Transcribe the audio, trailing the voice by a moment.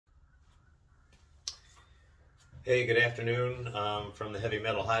Hey, good afternoon from the Heavy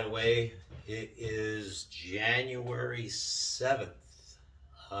Metal Hideaway. It is January 7th,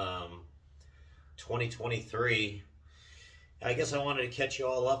 um, 2023. I guess I wanted to catch you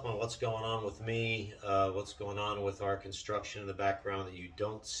all up on what's going on with me, what's going on with our construction in the background that you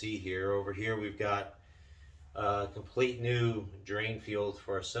don't see here. Over here, we've got a complete new drain field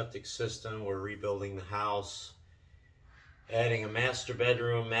for our septic system. We're rebuilding the house, adding a master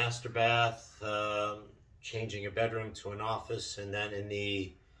bedroom, master bath, changing a bedroom to an office, and then in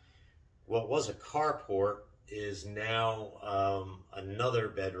the what was a carport is now another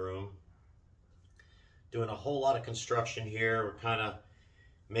bedroom. Doing a whole lot of construction here. We're kind of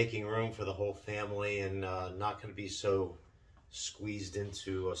making room for the whole family and not going to be so squeezed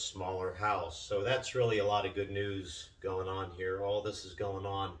into a smaller house. So that's really a lot of good news going on here. All this is going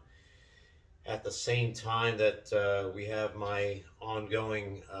on at the same time that we have my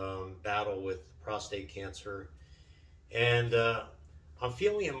ongoing battle with prostate cancer, and I'm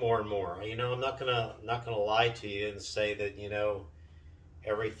feeling it more and more. I'm not gonna lie to you and say that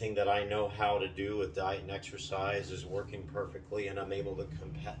everything that I know how to do with diet and exercise is working perfectly, and I'm able to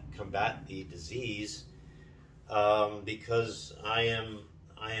combat the disease, because I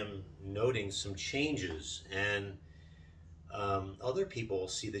am noting some changes, and other people will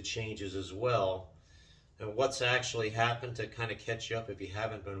see the changes as well. And what's actually happened, to kind of catch you up if you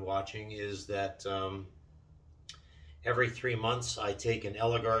haven't been watching, is that every 3 months I take an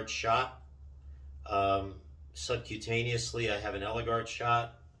Eligard shot. Subcutaneously, I have an Eligard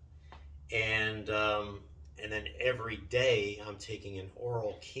shot, and then every day I'm taking an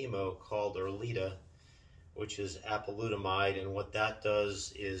oral chemo called Erleada, which is apalutamide. And what that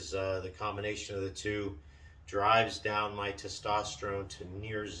does is the combination of the two drives down my testosterone to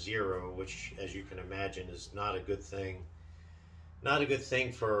near zero, which, as you can imagine, is not a good thing. Not a good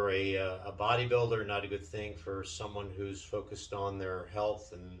thing for a bodybuilder, not a good thing for someone who's focused on their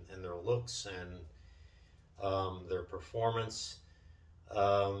health and their looks and their performance.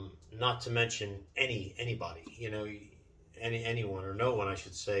 Not to mention anybody, anyone or no one, I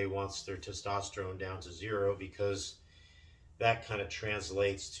should say, wants their testosterone down to zero, because that kind of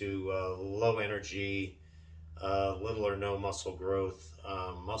translates to low energy, little or no muscle growth,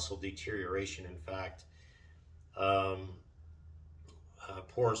 muscle deterioration, in fact,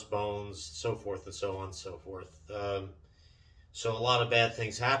 porous bones, so forth and so on and so forth. So a lot of bad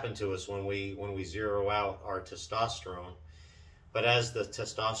things happen to us when we zero out our testosterone. But as the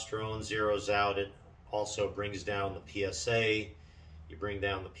testosterone zeroes out, it also brings down the PSA. You bring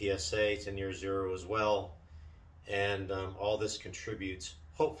down the PSA to near zero as well. And all this contributes,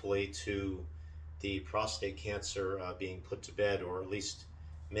 hopefully, to the prostate cancer being put to bed, or at least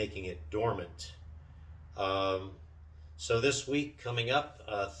making it dormant. So this week coming up,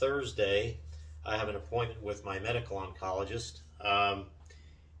 Thursday, I have an appointment with my medical oncologist,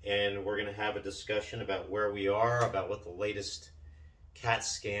 and we're going to have a discussion about where we are, about what the latest CAT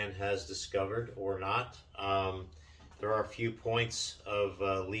scan has discovered or not. There are a few points of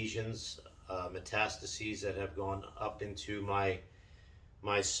lesions, metastases that have gone up into my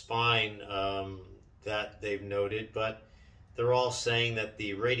spine that they've noted, but they're all saying that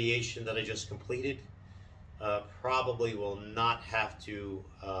the radiation that I just completed probably will not have to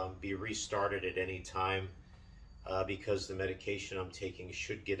be restarted at any time, because the medication I'm taking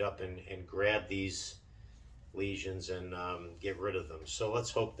should get up and grab these lesions and get rid of them. So let's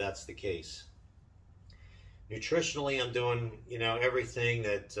hope that's the case. Nutritionally, I'm doing everything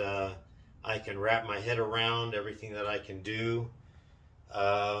that I can wrap my head around, everything that I can do.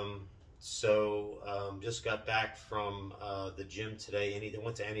 Just got back from the gym today.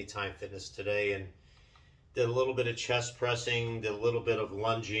 Went to Anytime Fitness today and did a little bit of chest pressing, did a little bit of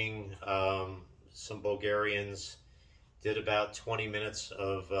lunging, some Bulgarians, did about 20 minutes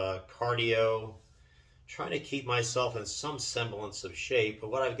of cardio, trying to keep myself in some semblance of shape.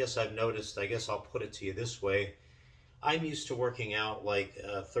 But what I've noticed, I'll put it to you this way: I'm used to working out like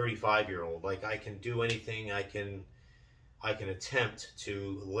a 35-year-old. Like, I can do anything, I can attempt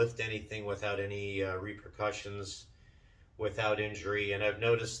to lift anything without any repercussions, without injury. And I've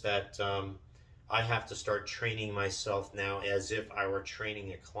noticed that I have to start training myself now as if I were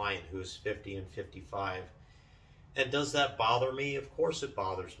training a client who's 50 and 55. And does that bother me? Of course it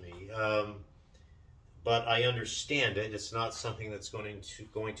bothers me. But I understand it. It's not something that's going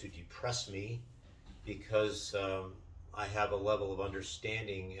to depress me, because I have a level of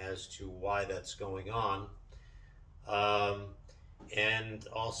understanding as to why that's going on. And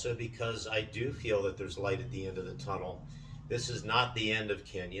also because I do feel that there's light at the end of the tunnel. This is not the end of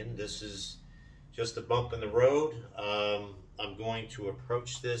Kenyon. This is just a bump in the road. I'm going to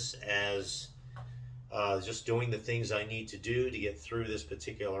approach this as just doing the things I need to do to get through this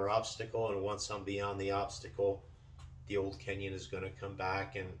particular obstacle. And once I'm beyond the obstacle, the old Kenyan is going to come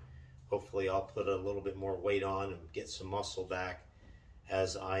back, and hopefully I'll put a little bit more weight on and get some muscle back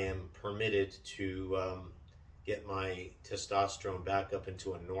as I am permitted to get my testosterone back up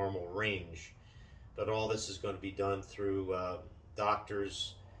into a normal range. But all this is going to be done through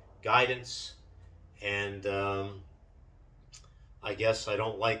doctors' guidance, and I guess I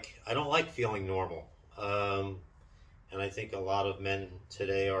don't like feeling normal. And I think a lot of men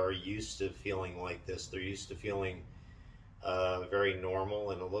today are used to feeling like this. They're used to feeling very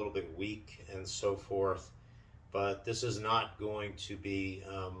normal and a little bit weak and so forth. But this is not going to be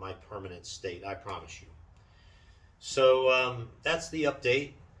my permanent state, I promise you. So that's the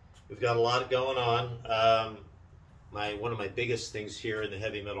update. We've got a lot going on. One of my biggest things here in the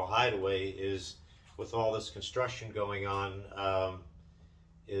Heavy Metal Hideaway is, with all this construction going on,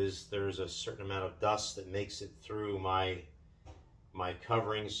 is there's a certain amount of dust that makes it through my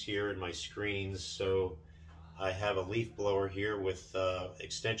coverings here and my screens. So I have a leaf blower here with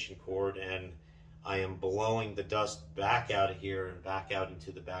extension cord, and I am blowing the dust back out of here and back out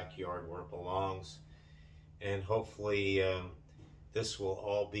into the backyard where it belongs. And hopefully this will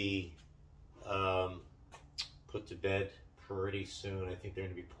all be put to bed pretty soon. I think they're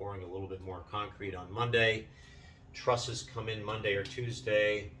going to be pouring a little bit more concrete on Monday. Trusses come in Monday or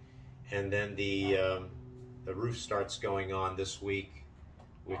Tuesday, and then the roof starts going on this week,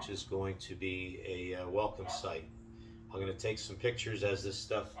 which is going to be a welcome sight. I'm going to take some pictures as this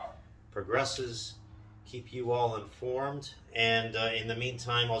stuff progresses, keep you all informed, and in the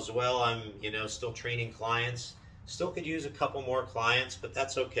meantime as well, I'm still training clients. Still could use a couple more clients, but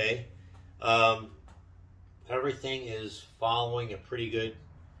that's okay. Everything is following a pretty good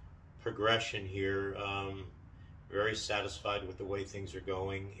progression here. Very satisfied with the way things are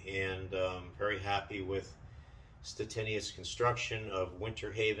going, and very happy with Stettinius Construction of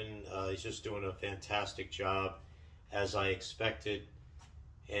Winter Haven. He's just doing a fantastic job, as I expected.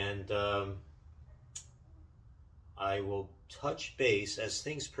 And I will touch base as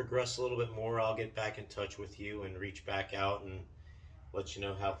things progress a little bit more. I'll get back in touch with you and reach back out and let you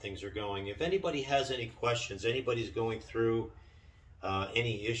know how things are going. If anybody has any questions, anybody's going through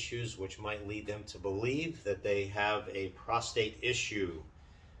any issues which might lead them to believe that they have a prostate issue,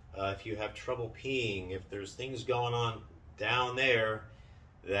 if you have trouble peeing, if there's things going on down there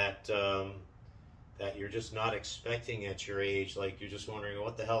that that you're just not expecting at your age, like you're just wondering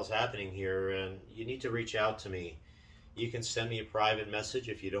what the hell's happening here, and you need to reach out to me. You can send me a private message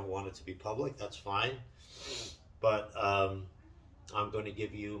if you don't want it to be public, that's fine. But I'm going to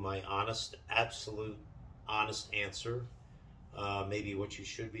give you my honest, absolute honest answer, maybe what you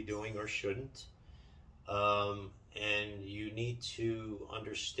should be doing or shouldn't. And you need to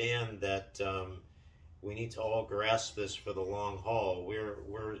understand that we need to all grasp this for the long haul.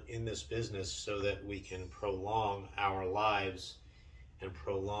 We're in this business so that we can prolong our lives and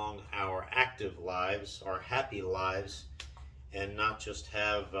prolong our active lives, our happy lives, and not just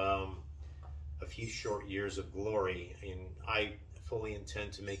have a few short years of glory. And I fully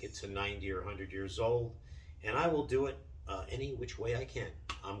intend to make it to 90 or 100 years old, and I will do it any which way I can.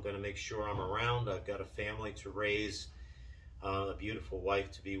 I'm going to make sure I'm around. I've got a family to raise, a beautiful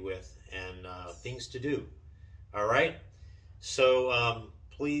wife to be with, and things to do. All right? So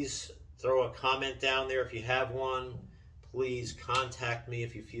please throw a comment down there if you have one. Please contact me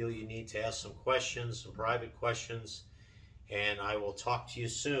if you feel you need to ask some questions, some private questions, and I will talk to you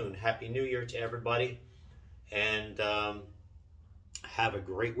soon. Happy New Year to everybody, and have a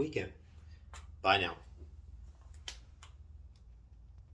great weekend. Bye now.